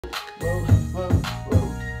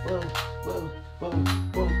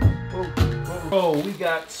Bro, we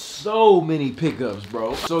got so many pickups,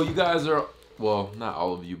 bro. So you guys are, well, not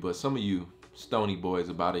all of you, but some of you stony boys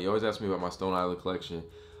about it. You always ask me about my Stone Island collection.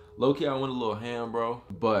 Low-key, I went a little ham, bro,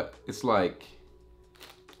 but it's like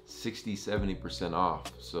 60–70%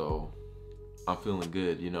 off, so I'm feeling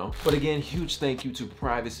good, you know? But again, huge thank you to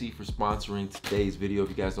Privacy for sponsoring today's video. If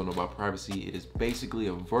you guys don't know about Privacy, it is basically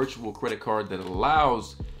a virtual credit card that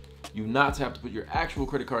allows you not to have to put your actual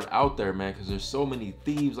credit card out there, man, because there's so many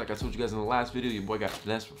thieves. Like I told you guys in the last video, your boy got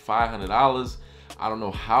finessed for $500. I don't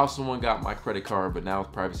know how someone got my credit card, but now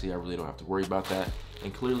with Privacy, I really don't have to worry about that.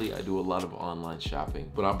 And clearly I do a lot of online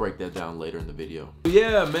shopping, but I'll break that down later in the video. But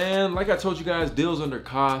yeah, man, like I told you guys, Deals Under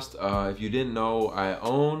Cost. If you didn't know, I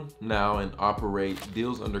own now and operate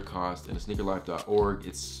Deals Under Cost and ASneakerLife.org.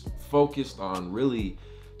 It's focused on really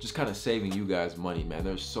just kind of saving you guys money, man.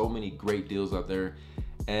 There's so many great deals out there.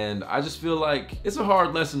 And I just feel like it's a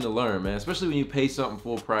hard lesson to learn, man, especially when you pay something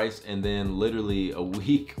full price and then literally a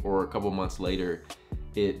week or a couple months later,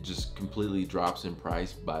 it just completely drops in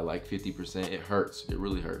price by like 50%. It hurts. It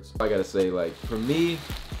really hurts. I gotta say, like, for me,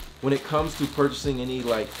 when it comes to purchasing any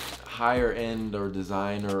like higher end or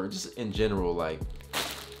design or just in general, like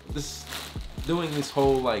doing this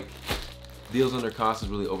whole like Deals Under Cost has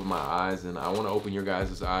really opened my eyes, and I want to open your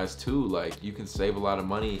guys' eyes too. Like, you can save a lot of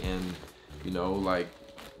money and, you know, like,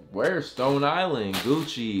 wear Stone Island,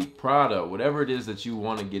 Gucci, Prada, whatever it is that you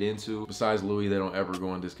want to get into. Besides Louis, they don't ever go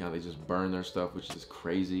on discount. They just burn their stuff, which is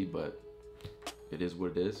crazy, but it is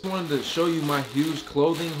what it is. I wanted to show you my huge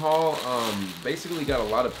clothing haul. Basically got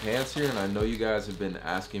a lot of pants here, and I know you guys have been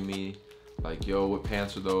asking me, like, yo, what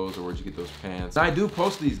pants are those, or where'd you get those pants? And I do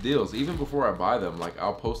post these deals even before I buy them. Like,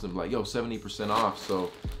 I'll post them like, yo, 70% off.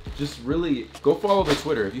 So just really go follow the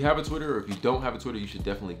Twitter. If you have a Twitter, or if you don't have a Twitter, you should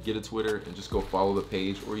definitely get a Twitter and just go follow the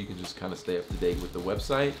page, or you can just kind of stay up to date with the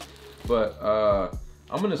website. But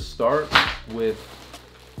I'm gonna start with,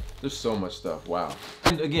 there's so much stuff, wow.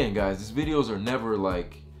 And again, guys, these videos are never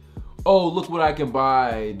like, oh, look what I can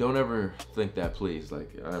buy. Don't ever think that, please. Like,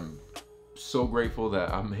 I'm so grateful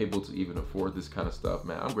that I'm able to even afford this kind of stuff,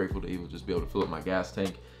 man. I'm grateful to even just be able to fill up my gas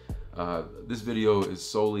tank. This video is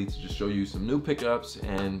solely to just show you some new pickups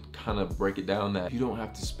and kind of break it down that you don't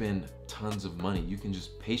have to spend tons of money. You can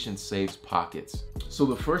just, patience saves pockets. So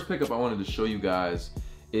the first pickup I wanted to show you guys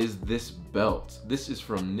is this belt. This is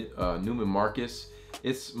from Neiman Marcus.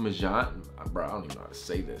 It's Magent, bro, I don't even know how to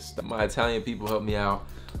say this. My Italian people helped me out.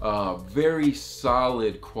 Very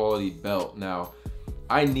solid quality belt. Now,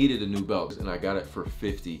 I needed a new belt and I got it for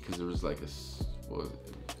 $50 because there was like a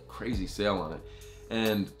crazy sale on it.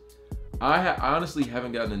 And I honestly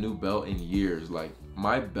haven't gotten a new belt in years. Like,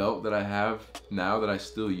 my belt that I have now that I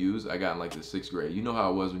still use, I got in like the 6th grade. You know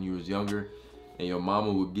how it was when you was younger and your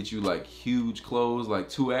mama would get you like huge clothes, like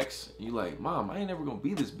 2X. You like, Mom, I ain't never gonna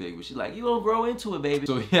be this big. But she's like, you gonna grow into it, baby.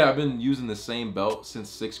 So yeah, I've been using the same belt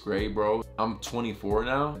since 6th grade, bro. I'm 24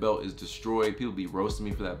 now. The belt is destroyed. People be roasting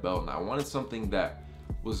me for that belt. And I wanted something that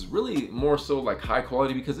was really more so like high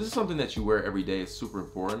quality, because this is something that you wear every day. It's super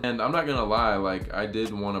important. And I'm not gonna lie, like, I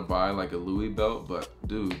did want to buy like a Louis belt, but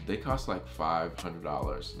dude, they cost like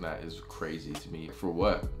 $500, and that is crazy to me. For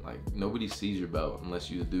what? Like, nobody sees your belt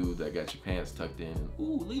unless you're the dude that got your pants tucked in.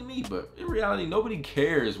 Ooh, leave me. But in reality, nobody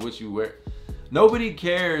cares what you wear. Nobody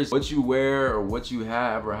cares what you wear or what you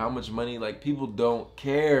have or how much money. Like, people don't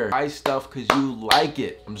care. Buy stuff because you like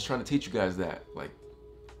it. I'm just trying to teach you guys that. Like,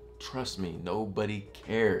 trust me, nobody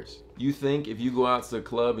cares. You think if you go out to the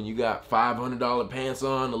club and you got $500 pants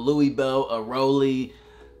on, a Louis belt, a Rollie,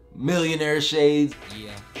 millionaire shades.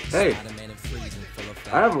 Yeah. Hey,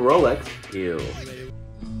 I have a Rolex. Ew.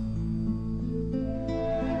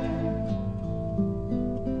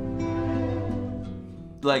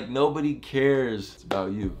 Like, nobody cares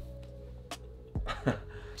about you.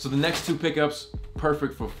 So the next two pickups,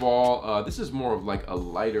 perfect for fall. This is more of like a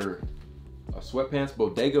lighter sweatpants.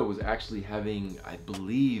 Bodega was actually having, I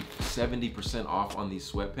believe, 70% off on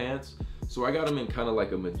these sweatpants. So I got them in kind of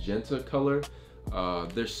like a magenta color.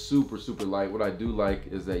 They're super, super light. What I do like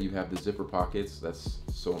is that you have the zipper pockets. That's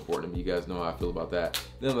so important to me. You guys know how I feel about that.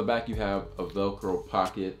 Then on the back, you have a Velcro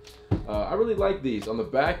pocket. I really like these. On the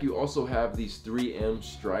back, you also have these 3M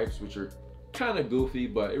stripes, which are kind of goofy,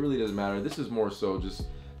 but it really doesn't matter. This is more so just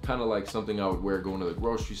kind of like something I would wear going to the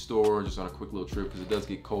grocery store, just on a quick little trip, because it does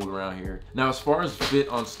get cold around here. Now, as far as fit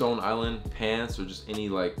on Stone Island pants or just any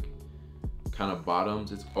like kind of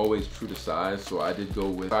bottoms, it's always true to size. So I did go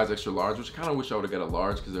with size extra large, which I kind of wish I would have got a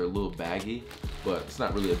large because they're a little baggy, but it's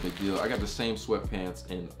not really a big deal. I got the same sweatpants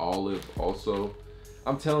in olive also.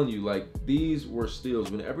 I'm telling you, like, these were steals.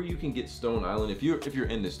 Whenever you can get Stone Island, if you're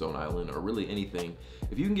into Stone Island or really anything,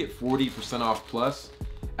 if you can get 40% off plus,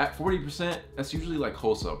 at 40%, that's usually like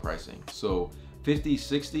wholesale pricing. So 50,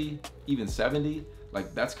 60, even 70,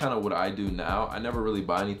 like that's kind of what I do now. I never really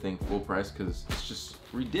buy anything full price because it's just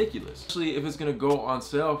ridiculous. Especially if it's gonna go on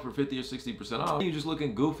sale for 50 or 60% off, you're just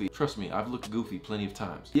looking goofy. Trust me, I've looked goofy plenty of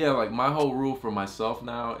times. Yeah, like my whole rule for myself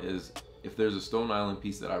now is if there's a Stone Island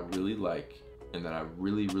piece that I really like and that I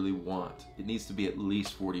really, really want, it needs to be at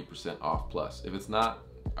least 40% off plus. If it's not,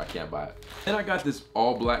 I can't buy it. Then I got this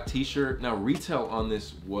all black t-shirt. Now retail on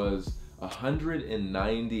this was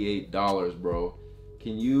 $198, bro.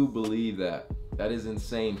 Can you believe that? That is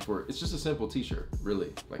insane for, it's just a simple t-shirt,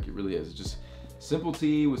 really. Like it really is. It's just simple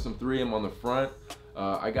tee with some 3M on the front.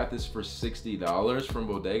 I got this for $60 from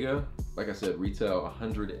Bodega. Like I said, retail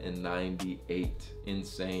 $198,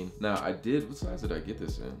 insane. Now I did, what size did I get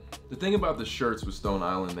this in? The thing about the shirts with Stone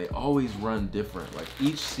Island, they always run different. Like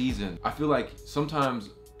each season, I feel like sometimes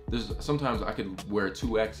I could wear a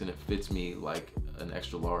 2X and it fits me like an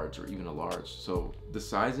extra large or even a large. So the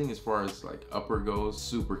sizing as far as like upper goes,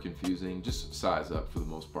 super confusing. Just size up for the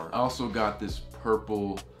most part. I also got this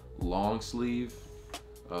purple long sleeve.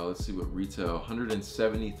 Let's see what retail,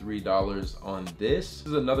 $173 on this. This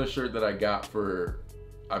is another shirt that I got for,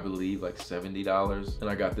 I believe, like $70. And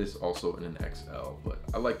I got this also in an XL, but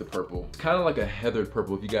I like the purple. It's kind of like a heathered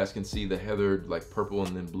purple. If you guys can see the heathered like purple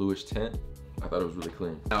and then bluish tint. I thought it was really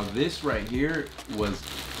clean. Now this right here was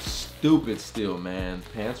stupid steal, man.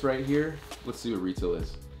 Pants right here, let's see what retail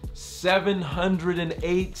is.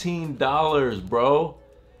 $718, bro.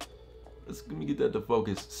 Let me get that to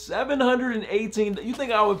focus. $718, you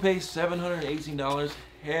think I would pay $718?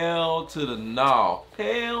 Hell to the no.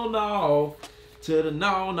 Hell no. To the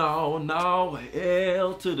no, no, no.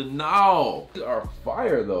 Hell to the no. These are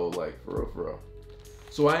fire though, like for real, for real.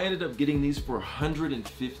 So I ended up getting these for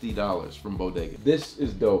 $150 from Bodega. This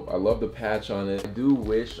is dope. I love the patch on it. I do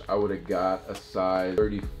wish I would have got a size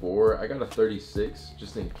 34. I got a 36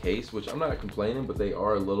 just in case, which I'm not complaining, but they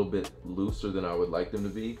are a little bit looser than I would like them to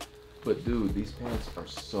be. But dude, these pants are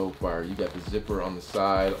so fire. You got the zipper on the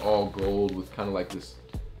side, all gold with kind of like this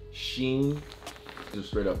sheen. Just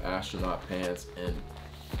straight up astronaut pants. And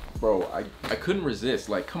bro, I couldn't resist.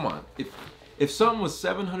 Like, come on. If something was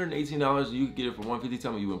 $718, you could get it for $150,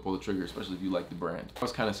 tell me you wouldn't pull the trigger, especially if you like the brand. I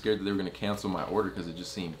was kind of scared that they were gonna cancel my order because it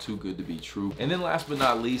just seemed too good to be true. And then last but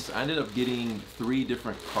not least, I ended up getting 3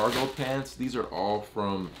 different cargo pants. These are all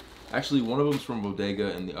from, actually one of them's from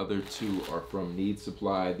Bodega and the other 2 are from Need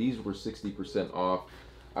Supply. These were 60% off.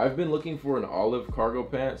 I've been looking for an olive cargo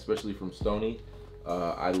pant, especially from Stoney.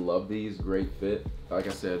 I love these, great fit. Like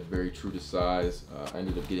I said, very true to size. I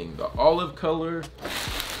ended up getting the olive color.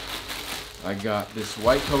 I got this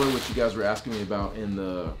white color, which you guys were asking me about in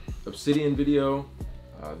the Obsidian video.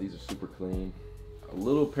 These are super clean. A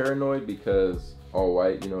little paranoid because all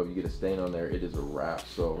white, you know, if you get a stain on there, it is a wrap.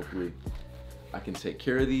 So hopefully I can take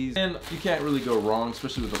care of these. And you can't really go wrong,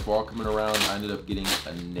 especially with the fall coming around. I ended up getting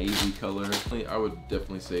a navy color. I would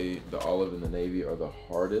definitely say the olive and the navy are the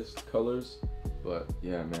hardest colors. But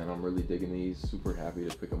yeah, man, I'm really digging these. Super happy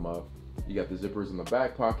to pick them up. You got the zippers in the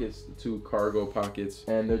back pockets, the 2 cargo pockets,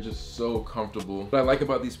 and they're just so comfortable. What I like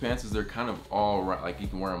about these pants is they're kind of all right, like you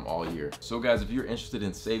can wear them all year. So guys, if you're interested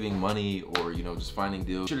in saving money or, you know, just finding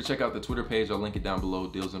deals, be sure to check out the Twitter page. I'll link it down below,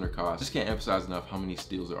 deals under cost. Just can't emphasize enough how many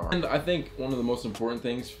steals there are. And I think one of the most important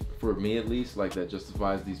things, for me at least, like that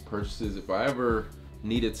justifies these purchases, if I ever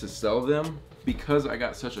needed to sell them, because I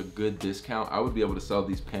got such a good discount, I would be able to sell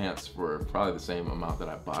these pants for probably the same amount that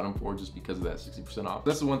I bought them for, just because of that 60% off.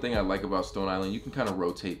 That's the one thing I like about Stone Island. You can kind of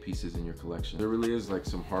rotate pieces in your collection. There really is like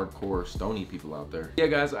some hardcore Stoney people out there. Yeah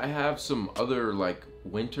guys, I have some other like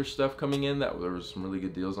winter stuff coming in that there was some really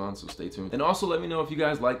good deals on, so stay tuned. And also let me know if you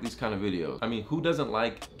guys like these kind of videos. I mean, who doesn't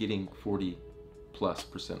like getting 40+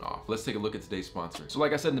 % off? Let's take a look at today's sponsor. So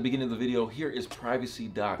like I said in the beginning of the video, here is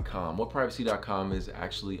privacy.com. What privacy.com is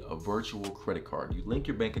actually a virtual credit card. You link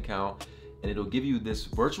your bank account and it'll give you this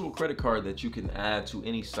virtual credit card that you can add to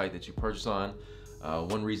any site that you purchase on.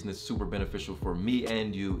 One reason it's super beneficial for me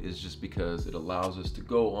and you is just because it allows us to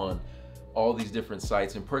go on all these different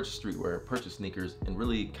sites and purchase streetwear, purchase sneakers, and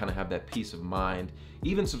really kind of have that peace of mind.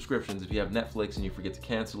 Even subscriptions, if you have Netflix and you forget to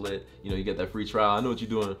cancel it, you know, you get that free trial. I know what you're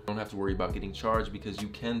doing. You don't have to worry about getting charged because you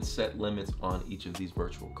can set limits on each of these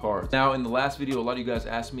virtual cards. Now, in the last video, a lot of you guys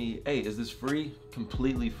asked me, hey, is this free?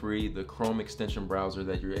 Completely free. The Chrome extension browser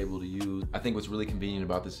that you're able to use. I think what's really convenient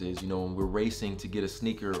about this is, you know, when we're racing to get a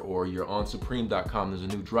sneaker or you're on supreme.com, there's a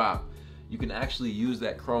new drop. you can actually use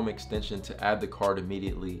that Chrome extension to add the card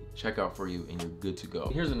immediately, check out for you, and you're good to go.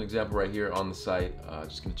 Here's an example right here on the site.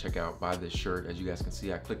 Just gonna check out, buy this shirt. As you guys can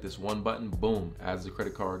see, I click this one button, boom, adds the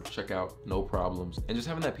credit card, check out, no problems. And just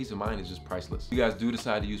having that peace of mind is just priceless. If you guys do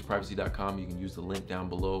decide to use privacy.com, you can use the link down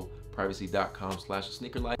below,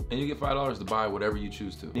 privacy.com/ASneakerLife, and you get $5 to buy whatever you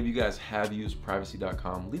choose to. If you guys have used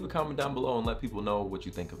privacy.com, leave a comment down below and let people know what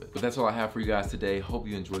you think of it. But that's all I have for you guys today. Hope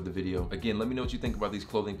you enjoyed the video. Again, let me know what you think about these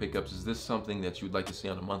clothing pickups. Is this something that you would like to see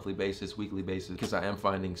on a monthly basis, weekly basis? Because I am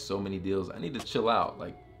finding so many deals. I need to chill out.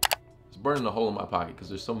 Like, it's burning a hole in my pocket because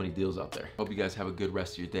there's so many deals out there. Hope you guys have a good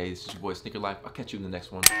rest of your day. This is your boy ASneakerLife. I'll catch you in the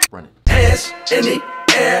next one. Run it. Hands in the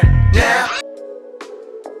air now.